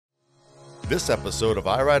This episode of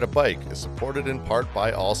I Ride a Bike is supported in part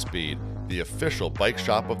by Allspeed, the official bike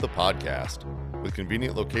shop of the podcast. With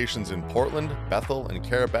convenient locations in Portland, Bethel, and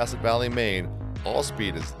Carrabassett Valley, Maine,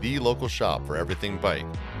 Allspeed is the local shop for everything bike.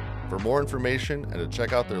 For more information and to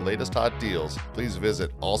check out their latest hot deals, please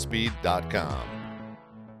visit allspeed.com.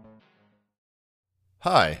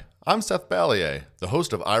 Hi, I'm Seth Ballier, the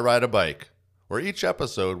host of I Ride a Bike, where each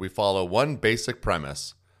episode we follow one basic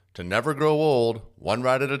premise: to never grow old, one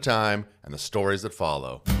ride at a time, and the stories that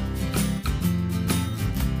follow.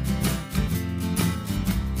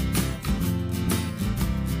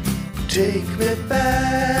 Take me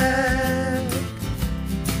back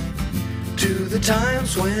to the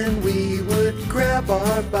times when we would grab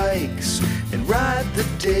our bikes and ride the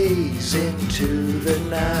days into the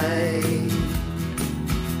night.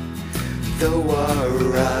 Though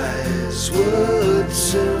our eyes would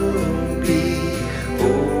soon be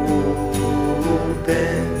open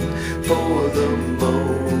for the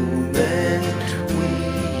moment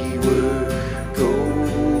we were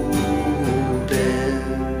golden.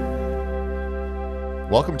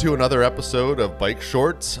 Welcome to another episode of Bike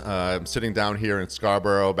Shorts. I'm sitting down here in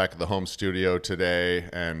Scarborough, back at the home studio today,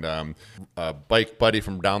 and a bike buddy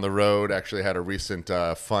from down the road actually had a recent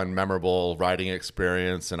fun, memorable riding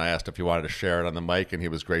experience, and I asked if he wanted to share it on the mic, and he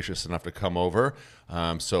was gracious enough to come over.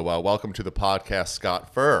 So welcome to the podcast,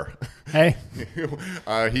 Scott Furr. Hey.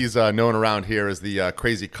 He's known around here as the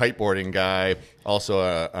crazy kiteboarding guy,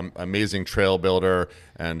 also an amazing trail builder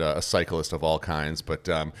and a cyclist of all kinds. But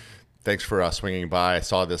thanks for swinging by. I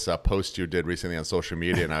saw this post you did recently on social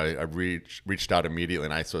media, and I reached out immediately,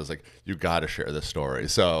 and I was like, you got to share this story.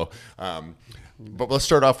 So, but let's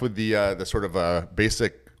start off with the sort of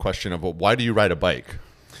basic question of, well, why do you ride a bike?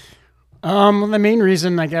 Well, the main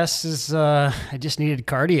reason, I guess, is I just needed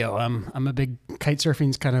cardio. I'm a big kite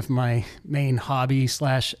surfing's kind of my main hobby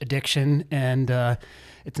 / addiction, and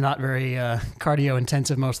it's not very cardio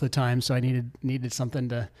intensive most of the time. So I needed something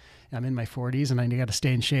to. I'm in my 40s, and I got to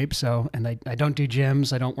stay in shape. So, and I don't do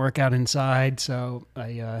gyms. I don't work out inside. So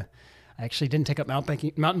I actually didn't take up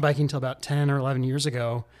mountain biking until about 10 or 11 years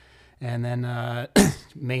ago, and then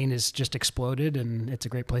Maine has just exploded, and it's a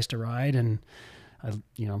great place to ride. And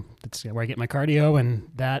that's where I get my cardio and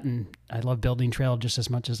I love building trail just as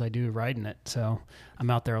much as I do riding it. So I'm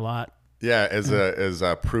out there a lot. Yeah, as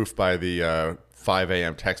proof by the 5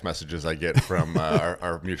 a.m. text messages I get from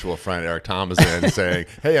our mutual friend Eric Thomason saying,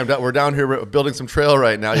 "Hey, we're down here building some trail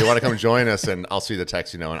right now. You want to come join us?" And I'll see the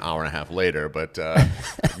text, an hour and a half later. But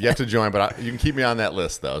you have to join. But you can keep me on that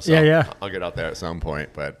list though. So yeah. I'll get out there at some point.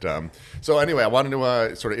 But so anyway, I wanted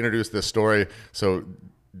to sort of introduce this story. So,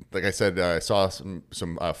 like I said, I saw some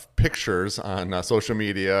pictures on social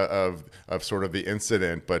media of sort of the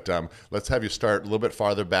incident, but let's have you start a little bit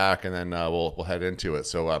farther back, and then we'll head into it.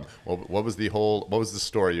 So, what was the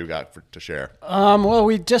story you got to share? Well,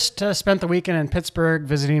 we just spent the weekend in Pittsburgh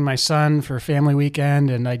visiting my son for family weekend,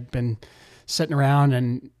 and I'd been sitting around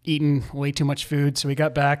and eating way too much food. So we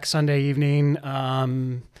got back Sunday evening,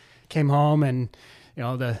 came home, and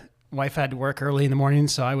the wife had to work early in the morning,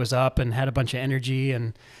 so I was up and had a bunch of energy,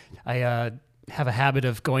 and I have a habit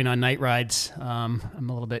of going on night rides. I'm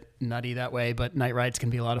a little bit nutty that way, but night rides can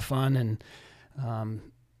be a lot of fun, and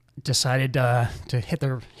decided to hit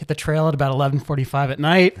the trail at about 11:45 at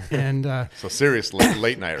night. And so serious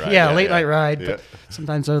late night ride. Yeah, late night ride. Yeah. But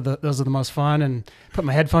sometimes those are the most fun. And put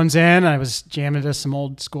my headphones in. I was jamming to some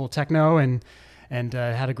old school techno, and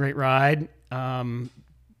had a great ride.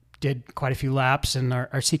 Did quite a few laps in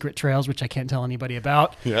our secret trails, which I can't tell anybody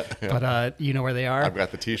about. Yeah. But you know where they are. I've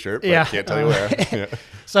got the T-shirt, but can't tell you where. Yeah.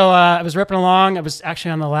 So I was ripping along. I was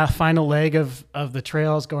actually on the final leg of the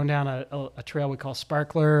trails, going down a trail we call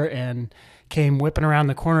Sparkler, and came whipping around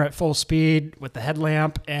the corner at full speed with the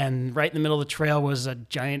headlamp. And right in the middle of the trail was a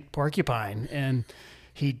giant porcupine. And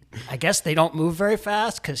I guess they don't move very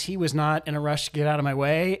fast because he was not in a rush to get out of my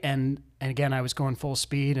way. And again, I was going full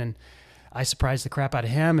speed, and I surprised the crap out of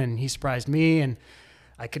him, and he surprised me. And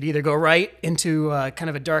I could either go right into kind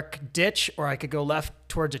of a dark ditch, or I could go left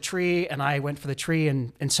towards a tree. And I went for the tree,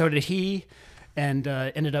 and so did he, and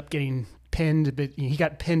ended up getting pinned. But he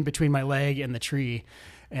got pinned between my leg and the tree,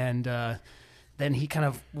 and then he kind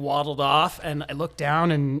of waddled off. And I looked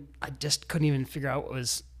down, and I just couldn't even figure out what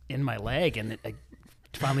was in my leg, and it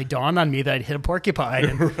finally dawned on me that I'd hit a porcupine.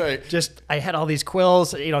 And right. I had all these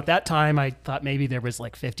quills. At that time, I thought maybe there was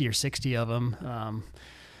like 50 or 60 of them.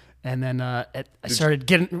 And then I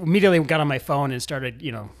immediately got on my phone and started,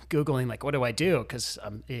 Googling, like, what do I do? Because,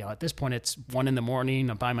 at this point, it's 1 a.m.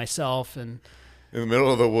 I'm by myself, and in the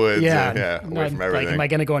middle of the woods. Yeah. Away from everything. Like, am I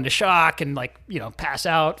going to go into shock and pass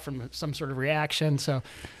out from some sort of reaction? So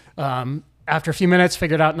after a few minutes,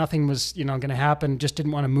 figured out nothing was, going to happen. Just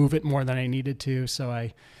didn't want to move it more than I needed to. So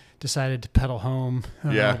I decided to pedal home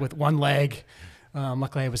with one leg.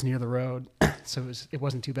 Luckily I was near the road, so it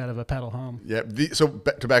wasn't too bad of a pedal home. Yeah. So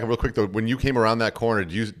to back up real quick though, when you came around that corner,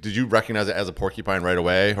 did you recognize it as a porcupine right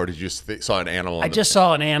away, or did you saw an animal? I just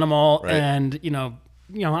saw an animal, right. And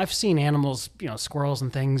I've seen animals, squirrels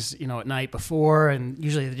and things, at night before, and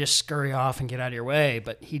usually they just scurry off and get out of your way.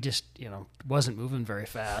 But he just, wasn't moving very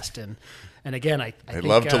fast, and again, I think,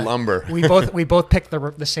 love to lumber. we both picked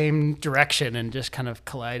the same direction and just kind of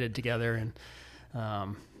collided together, and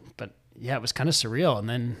but yeah, it was kind of surreal. And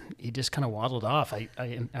then he just kind of waddled off.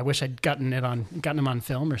 I wish I'd gotten him on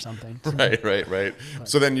film or something. So. Right. But,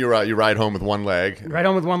 so then you ride home with one leg. Ride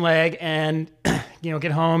home with one leg, and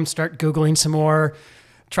get home, start Googling some more.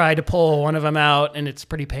 Try to pull one of them out, and it's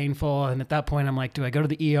pretty painful. And at that point, I'm like, do I go to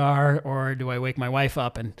the ER or do I wake my wife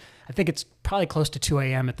up? And I think it's probably close to 2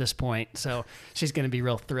 a.m. at this point, so she's going to be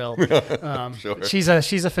real thrilled. Sure. She's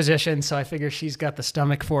a physician, so I figure she's got the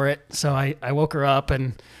stomach for it. So I woke her up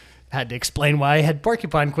and had to explain why I had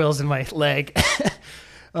porcupine quills in my leg.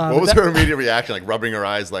 What was her immediate reaction? Like rubbing her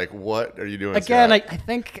eyes, like, what are you doing? Again, Scott? I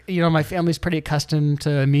think, my family's pretty accustomed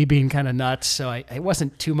to me being kind of nuts, so it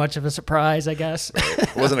wasn't too much of a surprise, I guess. Right.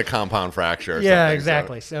 It wasn't a compound fracture or yeah, something.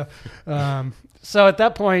 Exactly. So at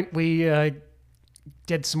that point, we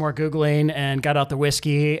did some more Googling and got out the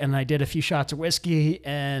whiskey, and I did a few shots of whiskey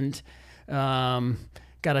and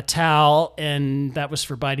got a towel, and that was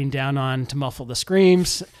for biting down on to muffle the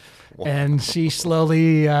screams. Wow. And she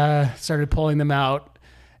slowly started pulling them out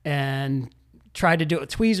and tried to do it with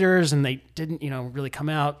tweezers, and they didn't, really come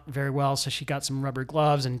out very well. So she got some rubber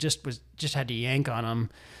gloves and just had to yank on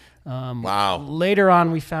them. Wow. Later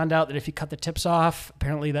on, we found out that if you cut the tips off,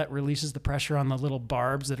 apparently that releases the pressure on the little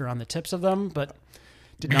barbs that are on the tips of them, but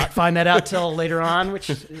did not find that out till later on, which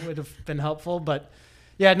would have been helpful. But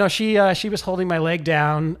yeah, no, she was holding my leg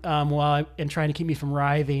down and trying to keep me from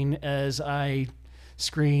writhing as I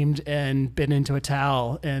screamed and bit into a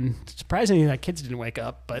towel, and surprisingly my kids didn't wake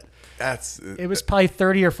up, but it was probably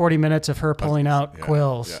 30 or 40 minutes of her pulling out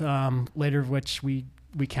quills. Later of which we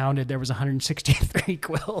counted, there was 163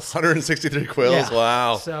 quills. 163 quills. Yeah.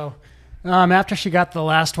 Wow. So after she got the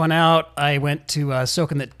last one out, I went to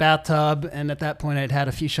soak in the bathtub, and at that point I'd had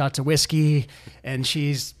a few shots of whiskey, and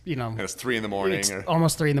she's it's 3 a.m. It's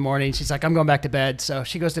almost 3 a.m. She's like, I'm going back to bed. So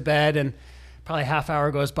she goes to bed, and probably a half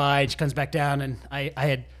hour goes by, and she comes back down, and I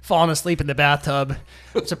had fallen asleep in the bathtub.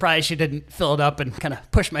 I'm surprised she didn't fill it up and kind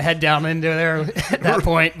of push my head down into there at that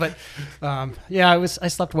point. But I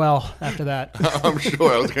slept well after that. I'm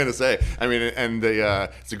sure. I was going to say. I mean, and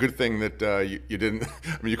it's a good thing that you didn't.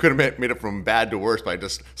 I mean, you could have made it from bad to worse by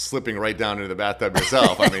just slipping right down into the bathtub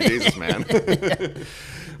yourself. I mean, Jesus, man.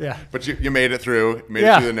 Yeah. But you made it through. Made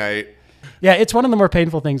it through the night. Yeah, it's one of the more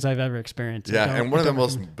painful things I've ever experienced. Yeah, and one of the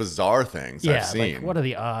most bizarre things I've seen. Like, what are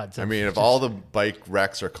the odds? I mean, of all the bike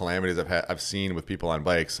wrecks or calamities I've seen with people on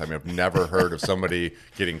bikes, I mean, I've never heard of somebody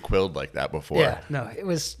getting quilled like that before. Yeah, no, it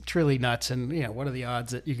was truly nuts. And, what are the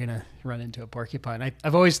odds that you're going to run into a porcupine?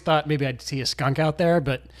 I've always thought maybe I'd see a skunk out there,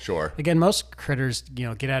 but sure. Again, most critters,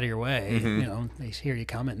 get out of your way. Mm-hmm. They hear you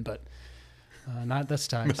coming, but not this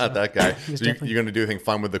time. Not that guy. So you going to do anything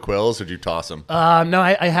fun with the quills, or did you toss them? No,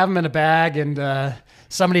 I have them in a bag, and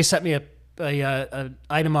somebody sent me a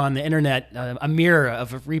item on the internet, a mirror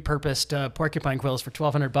of repurposed porcupine quills for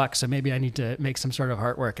 $1,200. So maybe I need to make some sort of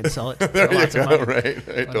artwork and sell it. There you go.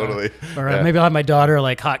 Right, totally. Or maybe I'll have my daughter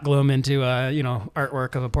hot glue them into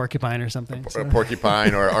artwork of a porcupine or something. A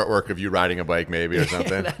porcupine or artwork of you riding a bike, maybe, or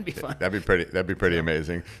something. Yeah, that'd be fun. That'd be pretty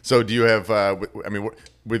amazing. So do you have?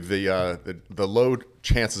 With the low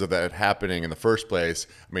chances of that happening in the first place,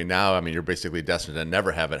 you're basically destined to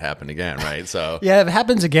never have it happen again, right? So yeah, if it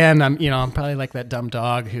happens again, I'm probably like that dumb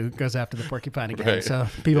dog who goes after the porcupine again. Right. So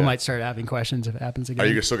people might start having questions if it happens again. Are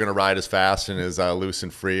you still going to ride as fast and as loose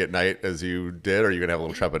and free at night as you did, or are you going to have a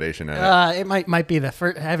little trepidation in it? It might be the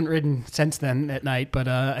first. I haven't ridden since then at night, but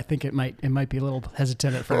I think it might be a little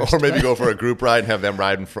hesitant at first. Or maybe go for a group ride and have them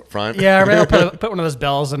ride in front. Yeah, or maybe I'll put one of those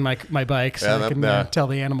bells on my bike so I can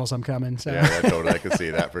tell the animals I'm coming. So. Yeah, totally. I can see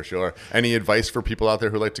that for sure. Any advice for people out there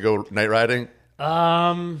who like to go night riding?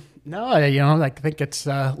 No, I think it's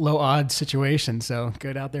a low odds situation. So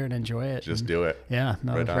get out there and enjoy it. Just do it. Yeah,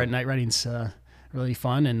 no, night riding's really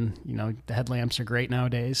fun, and the headlamps are great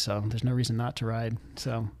nowadays. So there's no reason not to ride.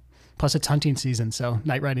 So Plus, it's hunting season, so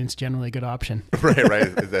night riding is generally a good option.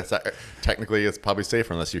 Right. That's, technically, it's probably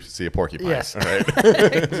safer unless you see a porcupine. Yes. All right.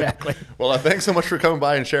 Exactly. Well, thanks so much for coming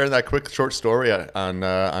by and sharing that quick, short story on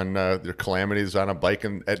your calamities on a bike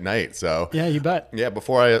at night. So Yeah, you bet. yeah,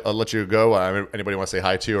 before I let you go, anybody want to say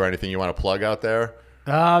hi to or anything you want to plug out there?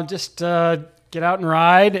 Just get out and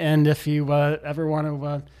ride, and if you ever want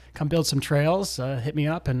to come build some trails, hit me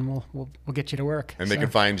up, and we'll get you to work. And they can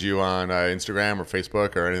find you on Instagram or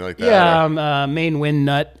Facebook or anything like that? Yeah, I'm Maine Wind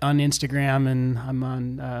Nut on Instagram, and I'm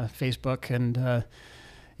on Facebook, and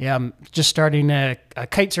yeah, I'm just starting a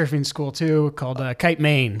kite surfing school too called Kite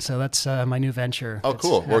Maine. So that's my new venture. Oh,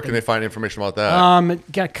 cool. Where can they find information about that?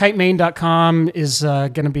 KiteMaine.com is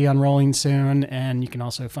going to be unrolling soon, and you can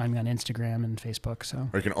also find me on Instagram and Facebook. So,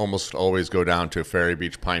 or you can almost always go down to Ferry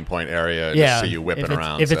Beach, Pine Point area and just see you whipping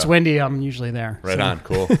around. If it's windy, I'm usually there. Right on.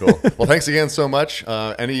 Cool. Well, thanks again so much.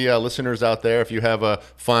 Any listeners out there, if you have a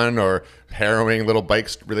fun or harrowing little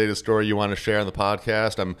bike-related story you want to share on the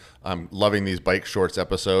podcast, I'm loving these bike shorts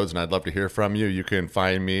episodes, and I'd love to hear from you. You can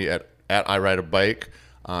find me at I Ride a Bike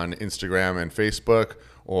on Instagram and Facebook,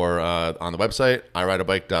 or on the website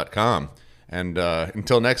irideabike.com. And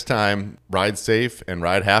until next time, ride safe and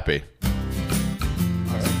ride happy. All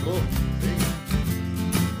right, cool.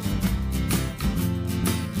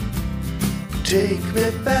 Take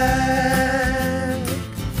me back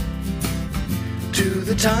to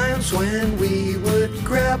the times when we would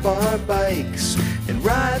grab our bikes and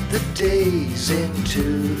ride the days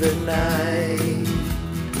into the night.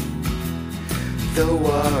 Though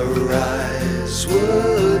our eyes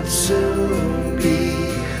would soon be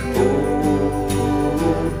open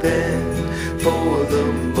for the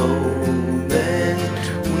moment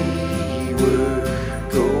we were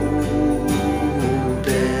golden.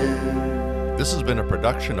 This has been a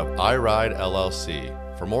production of iRide LLC.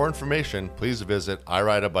 For more information, please visit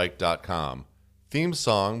irideabike.com. Theme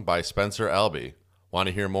song by Spencer Albee. Want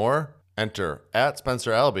to hear more? Enter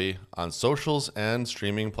 @SpencerAlbee on socials and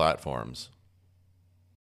streaming platforms.